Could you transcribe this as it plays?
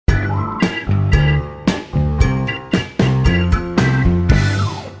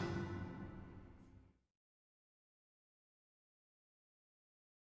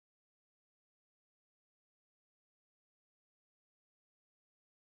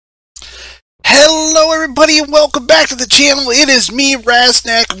everybody, and welcome back to the channel. It is me,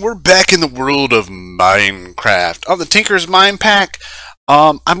 Rasnack, and we're back in the world of Minecraft on the Tinker's Mind Pack.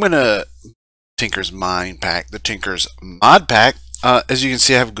 Tinker's Mind Pack, the Tinker's Mod Pack. As you can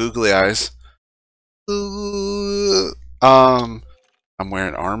see, I have googly eyes. I'm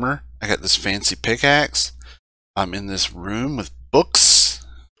wearing armor. I got this fancy pickaxe. I'm in this room with books.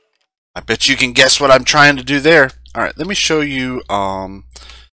 I bet you can guess what I'm trying to do there. All right, let me show you. Let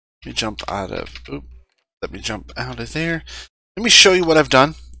me jump out of. Let me jump out of there. Let me show you what I've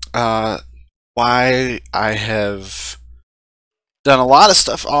done. Why I have done a lot of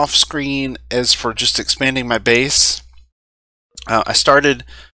stuff off screen as for just expanding my base. I started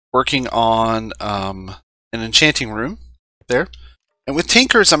working on an enchanting room there. And with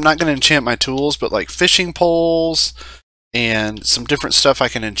Tinkers, I'm not going to enchant my tools, but like fishing poles and some different stuff I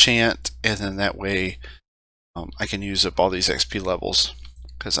can enchant, and then that way I can use up all these XP levels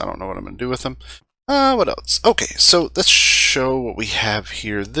because I don't know what I'm going to do with them. What else? Okay, so let's show what we have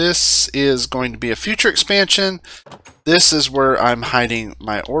here. This is going to be a future expansion. This is where I'm hiding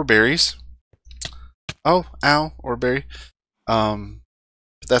my ore berries. Oh, ow, ore berry.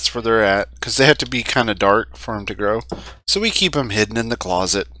 That's where they're at because they have to be kind of dark for them to grow. So we keep them hidden in the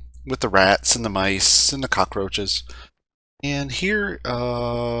closet with the rats and the mice and the cockroaches. And here,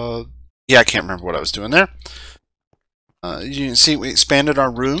 yeah, I can't remember what I was doing there. You can see we expanded our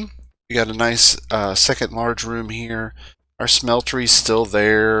room. We got a nice second large room here. Our smeltery's still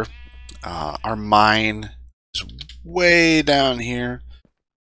there. Our mine is way down here.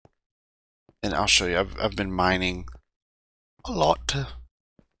 And I'll show you, I've been mining a lot.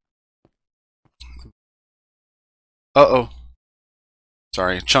 Uh-oh.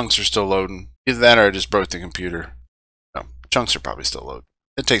 Sorry, chunks are still loading. Either that or I just broke the computer. No, chunks are probably still loading.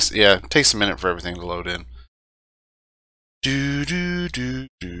 It takes a minute for everything to load in.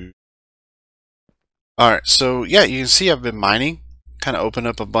 Alright, so yeah, you can see I've been mining. Kind of opened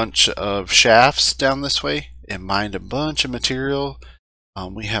up a bunch of shafts down this way and mined a bunch of material.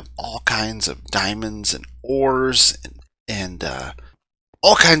 We have all kinds of diamonds and ores and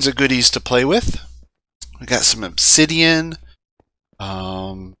all kinds of goodies to play with. We got some obsidian.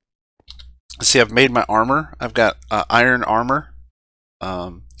 Let's see, I've made my armor. I've got iron armor.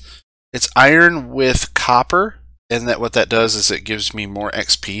 It's iron with copper, and what that does is it gives me more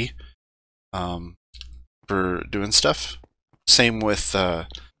XP for doing stuff. Same with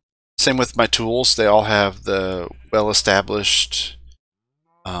my tools. They all have the well-established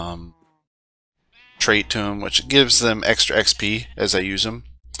trait to them, which gives them extra XP as I use them,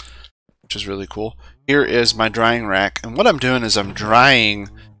 which is really cool. Here is my drying rack, and what I'm doing is I'm drying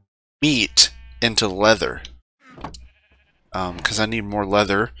meat into leather because I need more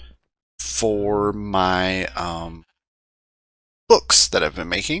leather for my books that I've been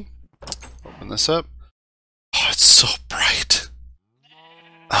making. Open this up. Oh, it's so bright.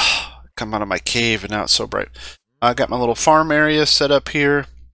 Oh, come out of my cave and now it's so bright. I got my little farm area set up here.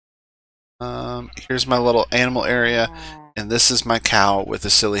 Here's my little animal area, and this is my cow with a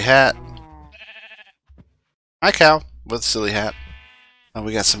silly hat. Hi, cow with a silly hat.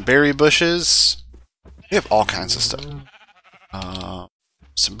 We got some berry bushes. We have all kinds of stuff.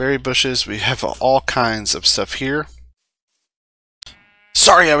 Some berry bushes. We have all kinds of stuff here.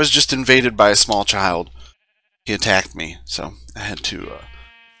 Sorry, I was just invaded by a small child. He attacked me, so I had to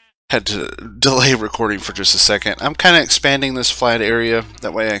delay recording for just a second. I'm kind of expanding this flat area.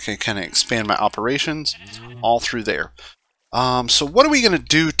 That way I can kind of expand my operations all through there. So what are we going to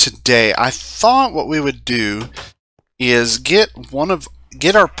do today? I thought what we would do is get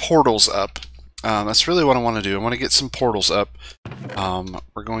our portals up. That's really what I want to do. I want to get some portals up.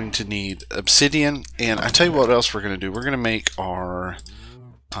 We're going to need obsidian, and I tell you what else we're going to do. We're going to make our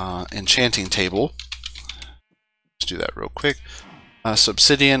enchanting table. Let's do that real quick. So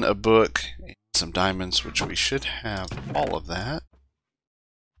obsidian, a book, and some diamonds, which we should have all of that.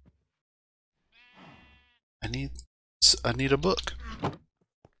 I need a book.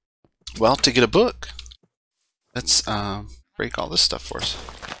 Well, to get a book, let's break all this stuff for us.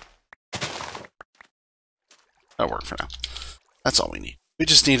 That'll work for now. That's all we need. We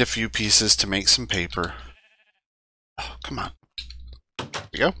just need a few pieces to make some paper. Oh, come on. There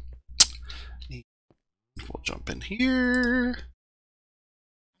we go. We'll jump in here.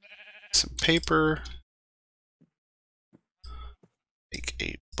 Some paper. Make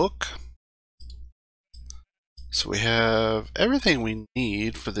a book. So we have everything we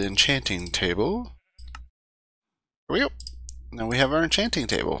need for the enchanting table. Here we go. Now we have our enchanting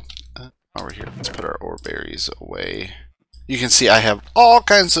table. Over here, let's put our ore berries away. You can see I have all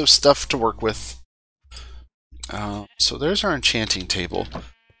kinds of stuff to work with. So there's our enchanting table.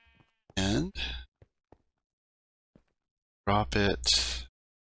 And drop it.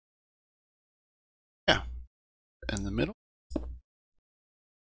 Yeah, in the middle.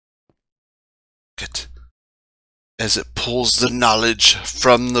 It as it pulls the knowledge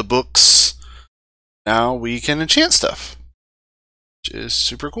from the books. Now we can enchant stuff, which is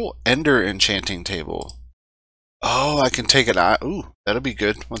super cool. Ender enchanting table. Oh, I can take it. Ooh, that'll be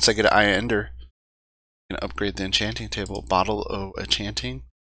good. Once I get an eye ender, I can upgrade the enchanting table. Bottle of enchanting.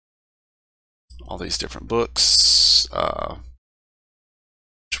 All these different books.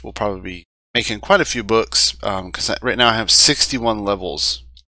 Which will probably be making quite a few books because right now I have 61 levels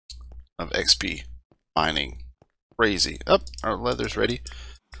of XP mining. Crazy. Up, our leather's ready.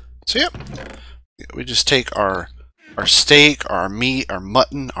 So yep, we just take our steak, our meat, our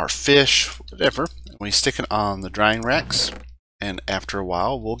mutton, our fish, whatever, and we stick it on the drying racks, and after a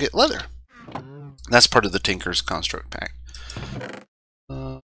while we'll get leather. That's part of the Tinker's Construct Pack.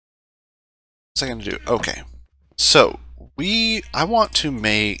 What's I gonna do? Okay, so I want to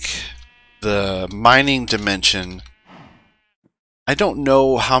make the mining dimension. I don't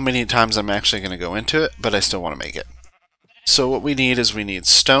know how many times I'm actually going to go into it, but I still want to make it. So what we need is we need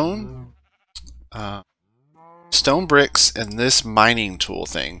stone, stone bricks, and this mining tool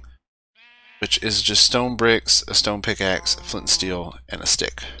thing, which is just stone bricks, a stone pickaxe, flint and steel, and a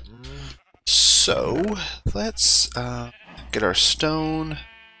stick. So let's get our stone,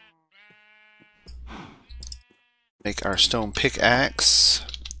 make our stone pickaxe.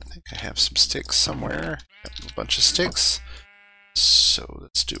 I think I have some sticks somewhere, a bunch of sticks. So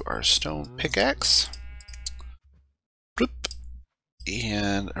let's do our stone pickaxe. Bloop.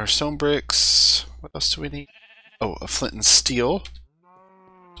 And our stone bricks. What else do we need? Oh, a flint and steel,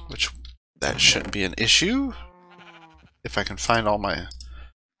 which that shouldn't be an issue. If I can find all my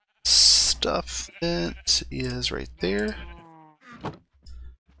stuff, it is right there.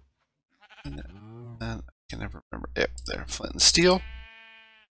 And I can never remember. Yep, there, flint and steel.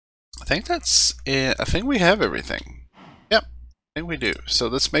 I think that's it. I think we have everything. Yep, I think we do. So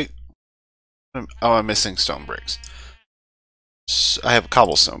let's make. Oh, I'm missing stone bricks. So I have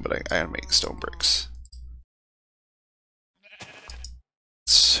cobblestone, but I gotta make stone bricks.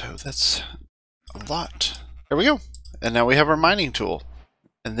 So that's a lot. There we go. And now we have our mining tool.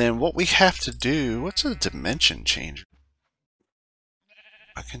 And then what we have to do, what's a dimension changer?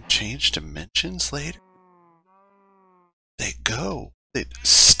 I can change dimensions later. They go.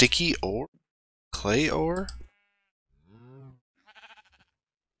 Sticky ore? Clay ore?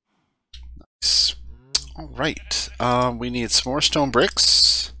 Nice. Alright. We need some more stone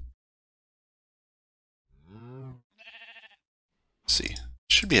bricks. Let's see.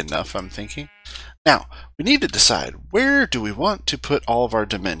 Should be enough, I'm thinking. Now, we need to decide where do we want to put all of our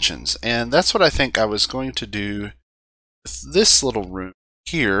dimensions. And that's what I think I was going to do with this little room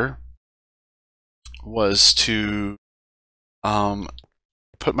here, was to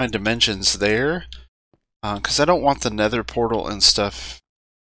put my dimensions there, because I don't want the nether portal and stuff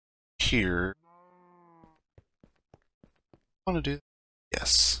here. I want to do that?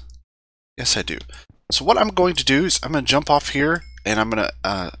 Yes. Yes, I do. So what I'm going to do is I'm going to jump off here, and I'm going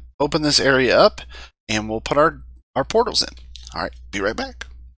to open this area up, and we'll put our portals in. Alright, be right back.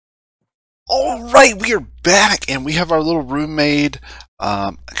 Alright, we are back, and we have our little room made.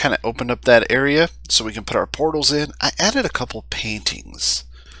 I kind of opened up that area so we can put our portals in. I added a couple paintings.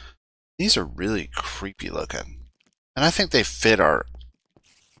 These are really creepy looking. And I think they fit our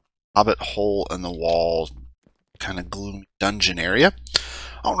hobbit hole in the wall, kind of gloomy dungeon area.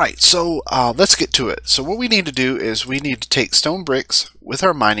 Alright, so let's get to it. So what we need to do is we need to take stone bricks with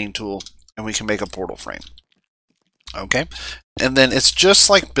our mining tool, and we can make a portal frame. Okay, and then it's just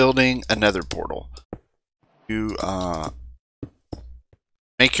like building a nether portal. You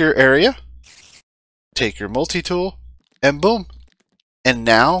make your area, take your multi-tool, and boom. And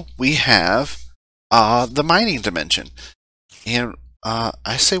now we have the mining dimension. And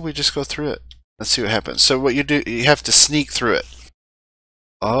I say we just go through it. Let's see what happens. So what you do, you have to sneak through it.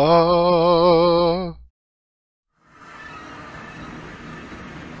 Oh.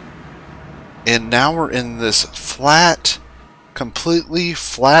 And now we're in this flat, completely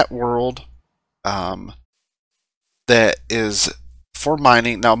flat world that is for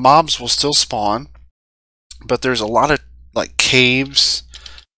mining. Now mobs will still spawn, but there's a lot of like caves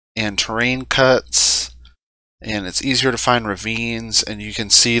and terrain cuts, and it's easier to find ravines, and you can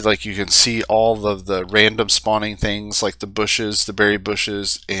see all of the random spawning things like the bushes, the berry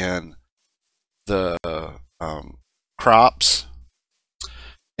bushes, and the crops.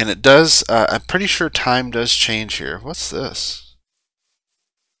 And it does, I'm pretty sure time does change here. What's this?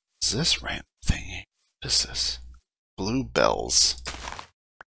 Is this random thing? What is this? Blue bells.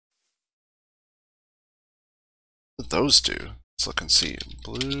 What do those do? Let's look and see.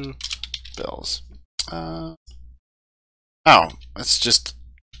 Blue bells. Oh, it's just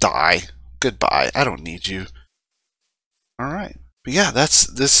die. Goodbye. I don't need you. All right. But yeah, that's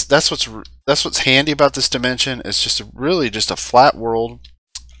what's handy about this dimension. It's just really just a flat world.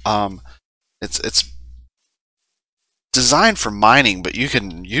 It's designed for mining, but you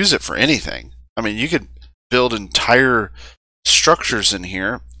can use it for anything. I mean, you could build entire structures in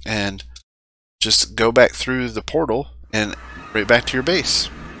here and just go back through the portal and right back to your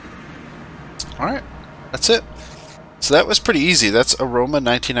base. Alright, that's it. So that was pretty easy. That's Aroma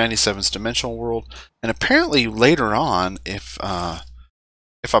 1997's Dimensional World. And apparently later on, if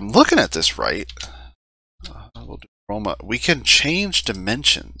I'm looking at this right, we'll do Aroma, we can change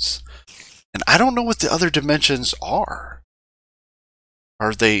dimensions. And I don't know what the other dimensions are.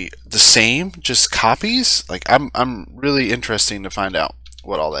 Are they the same, just copies? Like I'm really interested to find out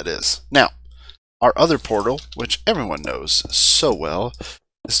what all that is. Now, our other portal, which everyone knows so well,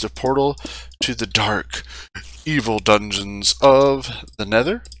 is the portal to the dark, evil dungeons of the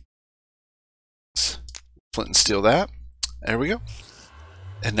Nether. Let's flint and steel that. There we go.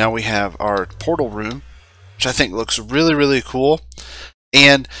 And now we have our portal room, which I think looks really, really cool.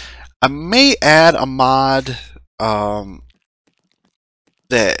 And I may add a mod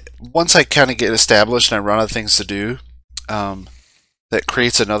that once I kind of get established and I run out of things to do, that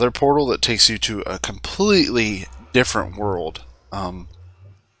creates another portal that takes you to a completely different world.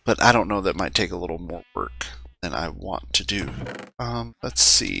 But I don't know, that might take a little more work than I want to do. Let's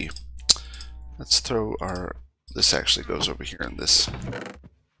see. Let's throw our... This actually goes over here in this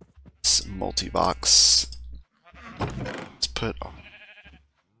multi-box. Let's put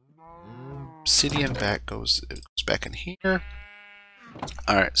obsidian back, it goes back in here.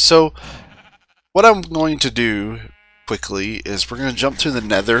 Alright, so what I'm going to do quickly is we're going to jump to the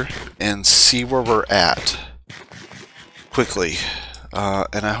Nether and see where we're at quickly.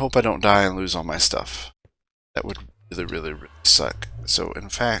 And I hope I don't die and lose all my stuff. That would really, really, really suck. So in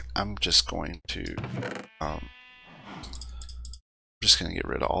fact, I'm just going to get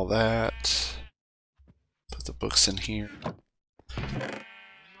rid of all that. Put the books in here.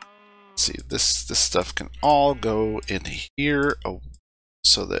 Let's see, this stuff can all go in here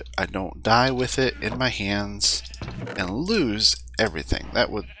so that I don't die with it in my hands and lose everything.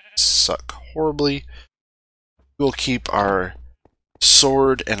 That would suck horribly. We'll keep our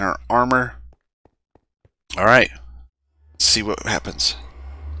sword and our armor. Alright, let's see what happens.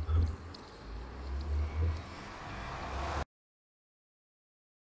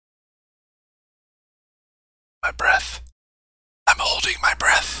 My breath. I'm holding my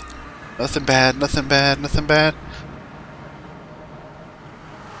breath. Nothing bad, nothing bad, nothing bad.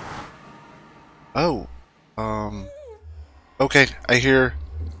 Oh. Okay, I hear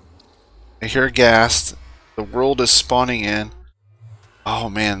a ghast. The world is spawning in. Oh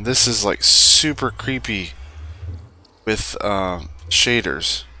man, this is like super creepy with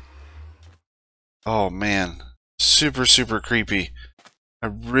shaders. Oh man, super, super creepy. I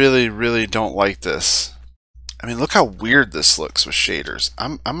really, really don't like this. I mean, look how weird this looks with shaders.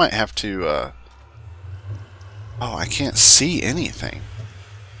 I might have to oh, I can't see anything.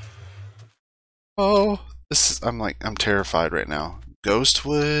 Oh, I'm terrified right now.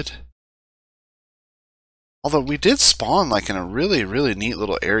 Ghostwood. Although we did spawn like in a really, really neat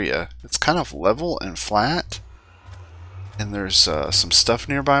little area. It's kind of level and flat. And there's some stuff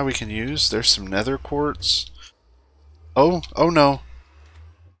nearby we can use. There's some nether quartz. Oh no.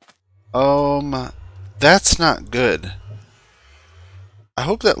 That's not good. I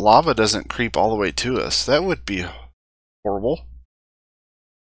hope that lava doesn't creep all the way to us. That would be horrible.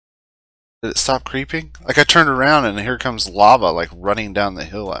 Did it stop creeping? Like I turned around and here comes lava like running down the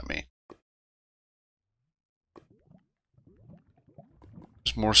hill at me.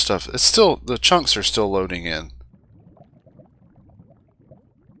 There's more stuff. It's still, the chunks are still loading in.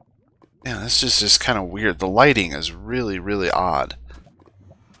 Yeah, this is just kind of weird. The lighting is really, really odd.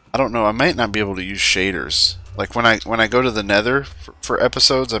 I don't know. I might not be able to use shaders. Like when I go to the Nether for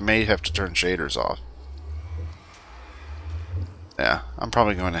episodes, I may have to turn shaders off. Yeah, I'm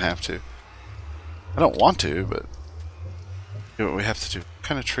probably going to have to. I don't want to, but do what we have to do. What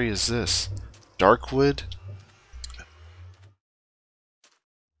kind of tree is this? Darkwood?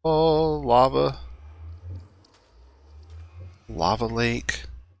 Oh, lava. Lava lake.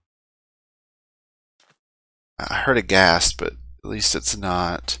 I heard a ghast, but at least it's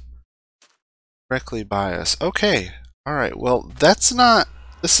not directly by us. Okay. Alright, well, this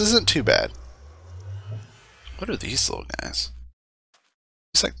isn't too bad. What are these little guys?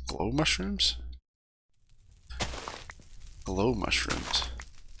 It's like glow mushrooms? Glow mushrooms.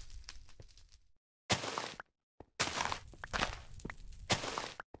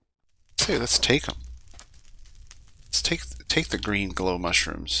 Say, let's take them. Let's take the green glow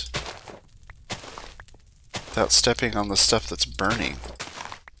mushrooms without stepping on the stuff that's burning.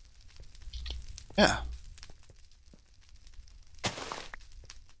 Yeah.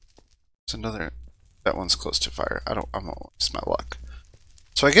 There's another. That one's close to fire. I'm gonna waste my luck.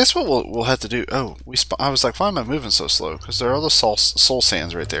 So I guess what we'll have to do. Oh, I was like, why am I moving so slow? Because there are all the soul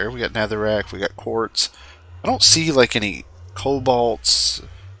sands right there. We got netherrack. We got quartz. I don't see like any cobalts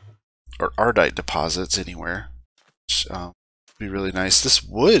or ardite deposits anywhere. Which would be really nice. This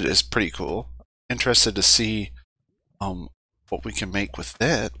wood is pretty cool. Interested to see what we can make with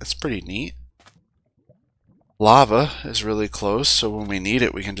that. That's pretty neat. Lava is really close, so when we need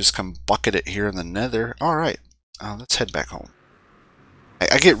it, we can just come bucket it here in the nether. Alright, let's head back home.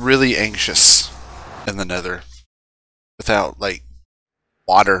 I get really anxious in the nether without, like,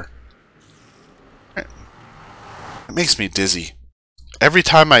 water. It makes me dizzy. Every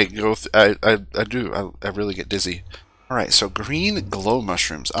time I go, I really get dizzy. Alright, so green glow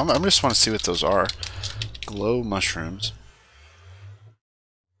mushrooms. I just want to see what those are. Glow mushrooms.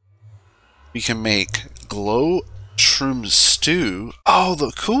 We can make glow shroom stew.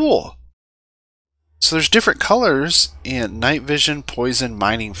 Oh, cool! So there's different colors in night vision, poison,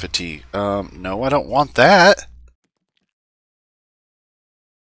 mining fatigue. No, I don't want that.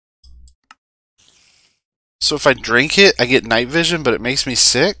 So if I drink it, I get night vision, but it makes me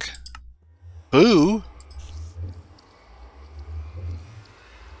sick? Boo!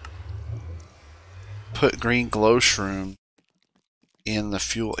 Put green glow shroom in the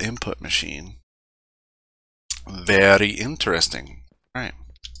fuel input machine. Very interesting. Alright.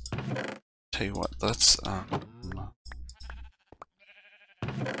 Tell you what, let's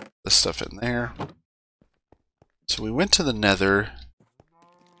this stuff in there. So we went to the nether,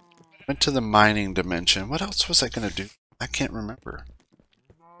 went to the mining dimension. What else was I gonna do? I can't remember.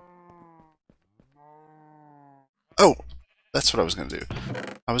 Oh, that's what I was gonna do.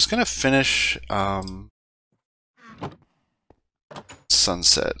 I was gonna finish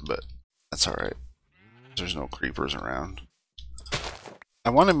sunset, but that's alright. There's no creepers around. I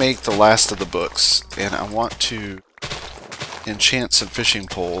want to make the last of the books, and I want to enchant some fishing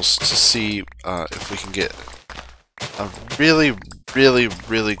poles to see if we can get a really, really,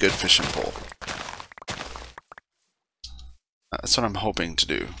 really good fishing pole. That's what I'm hoping to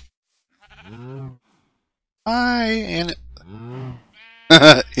do. Hi, and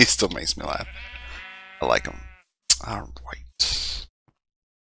he still makes me laugh. I like him. Alright.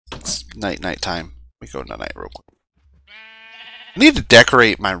 It's night time. We go night real quick. I need to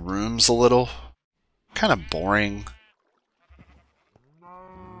decorate my rooms a little. Kind of boring.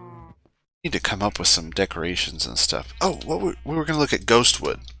 Need to come up with some decorations and stuff. Oh, we were going to look at ghost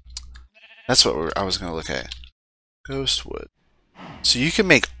wood. That's what I was going to look at. Ghost wood. So you can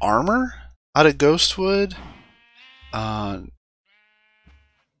make armor out of ghost wood. Nether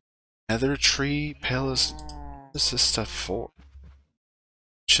tree, palace. What is this stuff for?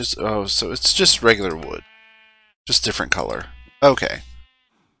 Oh, so it's just regular wood. Just different color. Okay.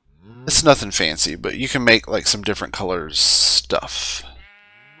 It's nothing fancy, but you can make like some different colors stuff.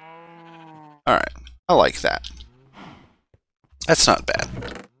 Alright. I like that. That's not bad.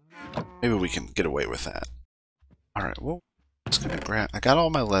 Maybe we can get away with that. Alright, well, just gonna grab. I got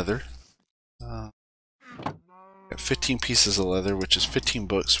all my leather. Got 15 pieces of leather, which is 15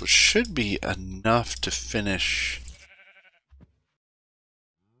 books, which should be enough to finish.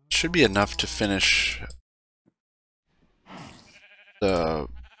 Should be enough to finish the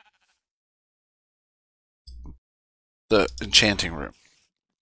enchanting room.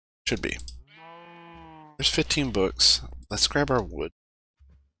 Should be. There's 15 books. Let's grab our wood.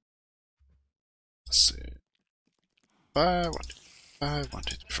 Let's see. 5, 1, 2, 5, 1,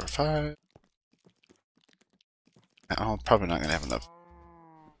 2, 3, 4, 5. I'm probably not gonna have enough.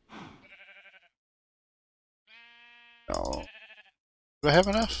 No. Do I have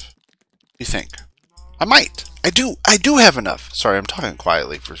enough? What do you think? I might. I do have enough. Sorry, I'm talking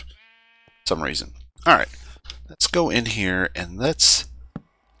quietly for some reason. Alright. Let's go in here and let's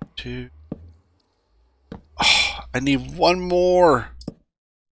do. Oh, I need one more.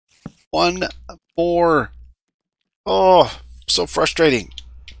 One more. Oh, so frustrating.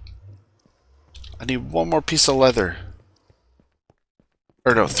 I need one more piece of leather.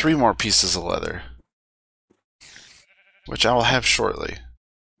 Or no, 3 more pieces of leather. Which I will have shortly.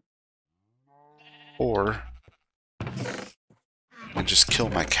 Or and just kill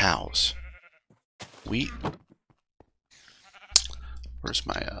my cows. Wheat. Where's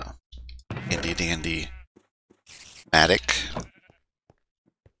my handy dandy Matic?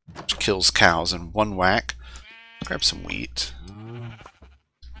 Which kills cows in one whack. Grab some wheat.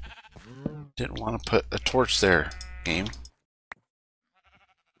 Didn't want to put a torch there, game.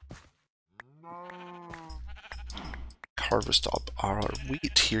 Harvest all our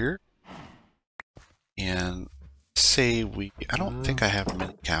wheat here. And say I don't think I have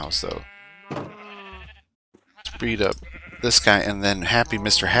many cows though. Let's breed up this guy and then happy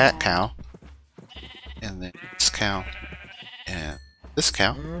Mr. Hat cow. And then this cow. And this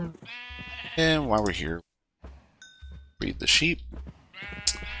cow. And while we're here, breed the sheep.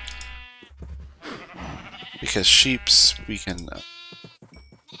 Because sheeps we can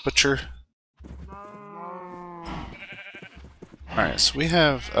butcher. Alright, so we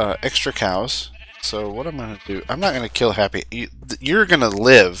have extra cows. So what I'm going to do, I'm not going to kill Happy. You're going to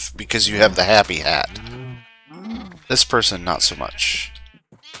live because you have the Happy Hat. This person, not so much.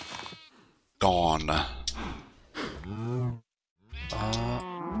 Gone.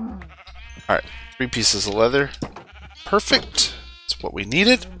 Alright, 3 pieces of leather. Perfect. That's what we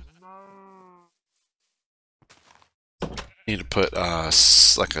needed. Need to put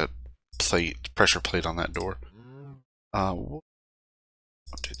like a plate, pressure plate on that door. 1,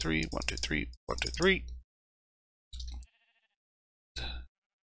 2, 3, 1, 2, 3, 1, 2, 3.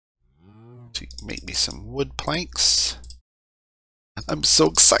 Make me some wood planks. I'm so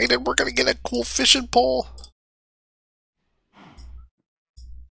excited. We're gonna get a cool fishing pole.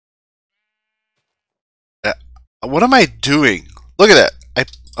 What am I doing? Look at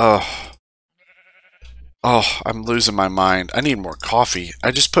that. Oh, I'm losing my mind. I need more coffee.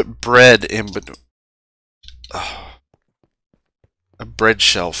 I just put bread in, but a bread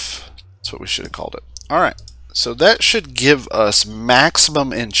shelf. That's what we should have called it. Alright, so that should give us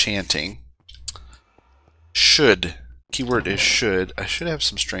maximum enchanting. Should. Keyword is should. I should have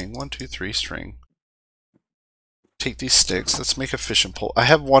some string. 1, 2, 3 string. Take these sticks. Let's make a fishing pole. I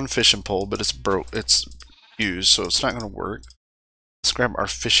have 1 fishing pole, but it's broke. It's used, so it's not going to work. Let's grab our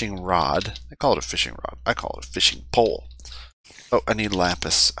fishing rod. I call it a fishing rod. I call it a fishing pole. Oh, I need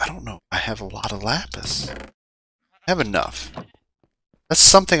lapis. I don't know. I have a lot of lapis. I have enough. That's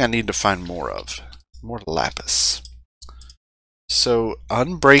something I need to find more of. More lapis. So,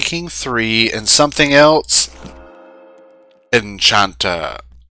 unbreaking 3 and something else. Enchanter.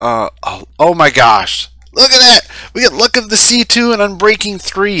 Oh my gosh. Look at that. We get Luck of the Sea 2 and unbreaking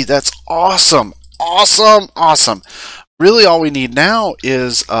 3. That's awesome. Awesome. Awesome. Really all we need now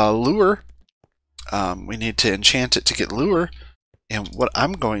is lure. We need to enchant it to get lure. And what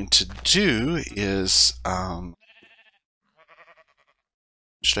I'm going to do is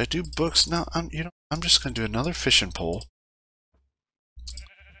should I do books? No, I'm just going to do another fishing pole.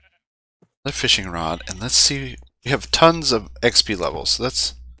 Another fishing rod, and let's see. We have tons of XP levels. So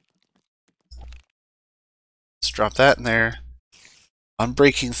let's drop that in there.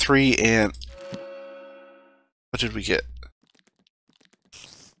 Unbreaking 3 and what did we get?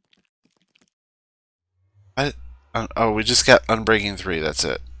 Oh, we just got Unbreaking 3, that's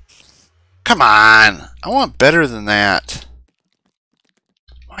it. Come on! I want better than that.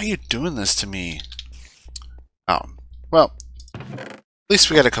 Why are you doing this to me? Oh, well, at least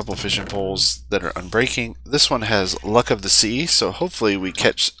we got a couple fishing poles that are unbreaking. This one has Luck of the Sea, so hopefully we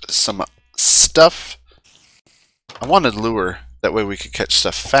catch some stuff. I wanted lure, that way we could catch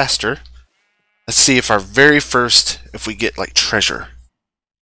stuff faster. Let's see if our very first, if we get like treasure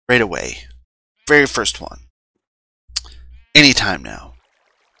right away. Very first one. Anytime now.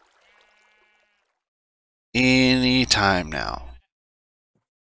 Anytime now.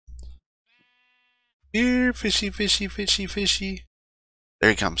 Here, fishy, fishy, fishy, fishy. There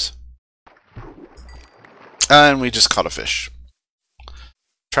he comes. And we just caught a fish.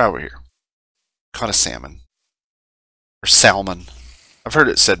 Try over here. Caught a salmon. Or salmon. I've heard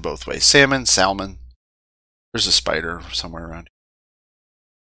it said both ways. Salmon, salmon. There's a spider somewhere around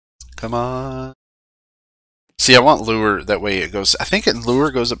here. Come on. See, I want lure, that way it goes, I think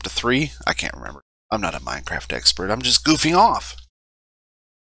lure goes up to 3. I can't remember. I'm not a Minecraft expert. I'm just goofing off.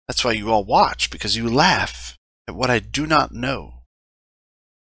 That's why you all watch, because you laugh at what I do not know.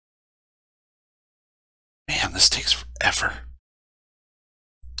 Man, this takes forever.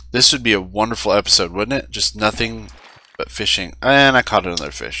 This would be a wonderful episode, wouldn't it? Just nothing but fishing. And I caught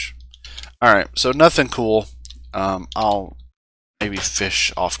another fish. Alright, so nothing cool. I'll maybe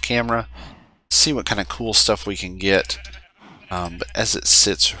fish off camera. See what kind of cool stuff we can get. But as it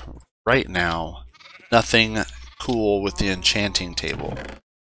sits right now, nothing cool with the enchanting table.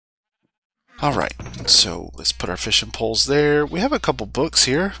 Alright, so let's put our fishing poles there. We have a couple books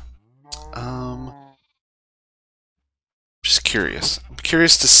here. Just curious. I'm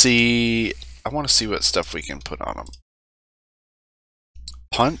curious to see. I want to see what stuff we can put on them.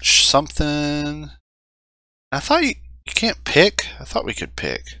 Punch something. I thought you can't pick. I thought we could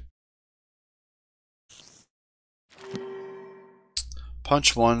pick.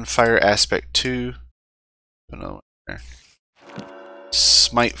 Punch 1, Fire Aspect 2. Another one there.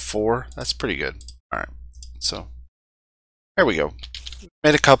 Smite 4. That's pretty good. Alright, so there we go.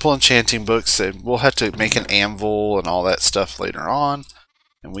 Made a couple enchanting books, and we'll have to make an anvil and all that stuff later on.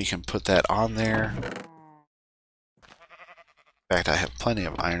 And we can put that on there. In fact, I have plenty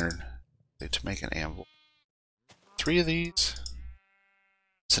of iron to make an anvil. 3 of these.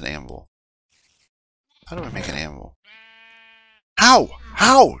 It's an anvil. How do I make an anvil? How?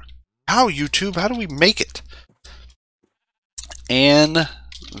 How, YouTube? How do we make it? Anvil.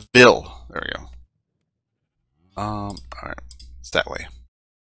 There we go. Alright. It's that way.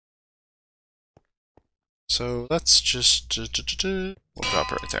 So let's just we'll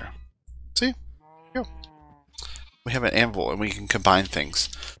drop it right there. See? Go. We have an anvil and we can combine things.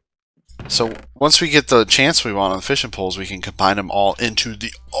 So once we get the chance we want on the fishing poles, we can combine them all into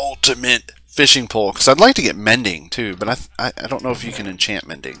the ultimate fishing pole. Because I'd like to get mending too, but I don't know if you can enchant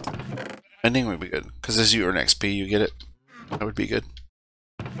mending. Mending would be good because as you earn XP, you get it. That would be good.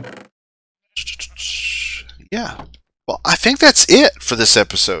 Yeah. Well, I think that's it for this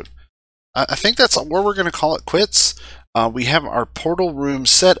episode. I think that's where we're going to call it quits. We have our portal room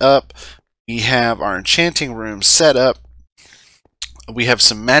set up. We have our enchanting room set up. We have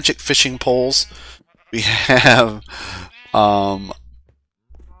some magic fishing poles. We have,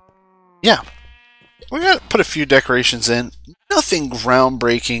 yeah. We got to put a few decorations in. Nothing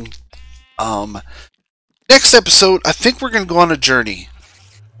groundbreaking. Next episode, I think we're going to go on a journey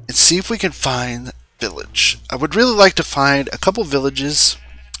and see if we can find village. I would really like to find a couple villages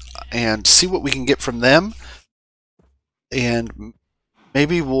and see what we can get from them, and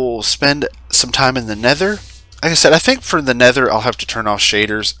maybe we'll spend some time in the nether. Like I said, I think for the nether I'll have to turn off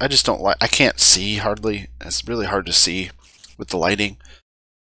shaders. I just don't like, I can't see hardly. It's really hard to see with the lighting,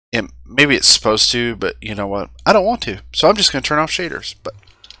 and maybe it's supposed to, but you know what, I don't want to, so I'm just going to turn off shaders. But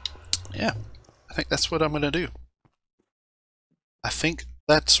yeah, I think that's what I'm going to do. I think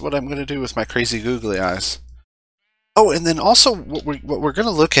that's what I'm going to do with my crazy googly eyes. Oh, and then also what we're going to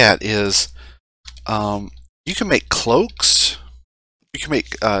look at is you can make cloaks. You can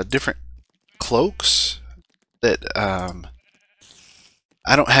make different cloaks that I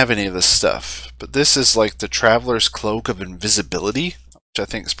don't have any of this stuff, but this is like the Traveler's Cloak of Invisibility, which I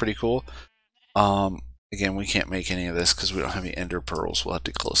think is pretty cool. Again, we can't make any of this because we don't have any ender pearls. We'll have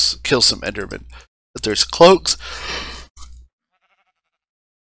to kill some endermen. But there's cloaks.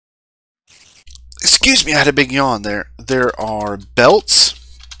 Excuse me, I had a big yawn there. There are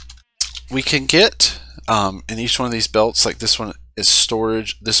belts we can get. And each one of these belts, like this one is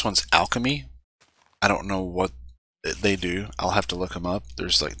storage. This one's alchemy. I don't know what they do. I'll have to look them up.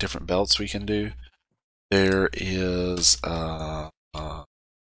 There's like different belts we can do. There is the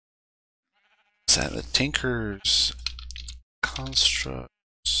Tinker's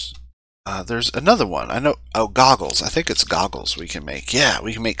Constructs. There's another one. I know. Oh, goggles. I think it's goggles we can make. Yeah,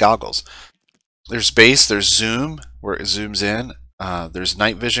 we can make goggles. There's base, there's zoom, where it zooms in. There's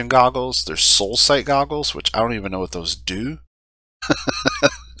night vision goggles. There's soul sight goggles, which I don't even know what those do.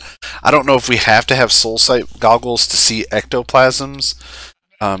 I don't know if we have to have soul sight goggles to see ectoplasms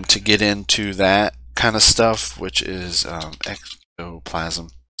to get into that kind of stuff, which is ectoplasm,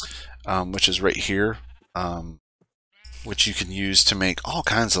 which is right here, which you can use to make all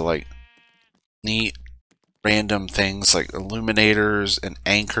kinds of like neat random things like illuminators and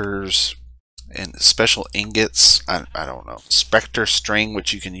anchors and special ingots. I don't know. Spectre string,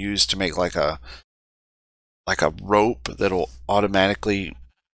 which you can use to make like a rope that'll automatically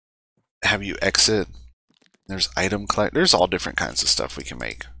have you exit. There's item collect. There's all different kinds of stuff we can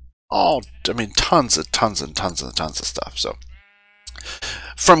make. I mean, tons of stuff. So,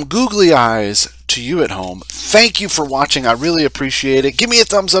 from googly eyes to you at home, thank you for watching. I really appreciate it. Give me a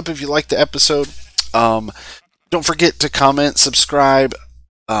thumbs up if you liked the episode. Don't forget to comment, subscribe.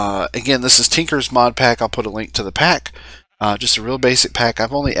 Again, this is Tinker's Modpack. I'll put a link to the pack. Just a real basic pack.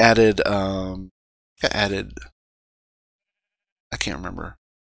 I've only added, I can't remember.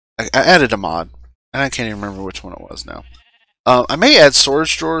 I added a mod, and I can't even remember which one it was now. I may add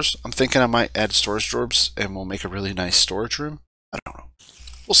storage drawers. I'm thinking I might add storage drawers, and we'll make a really nice storage room. I don't know.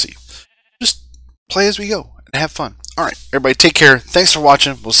 We'll see. Just play as we go and have fun. All right, everybody, take care. Thanks for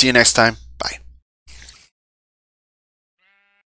watching. We'll see you next time.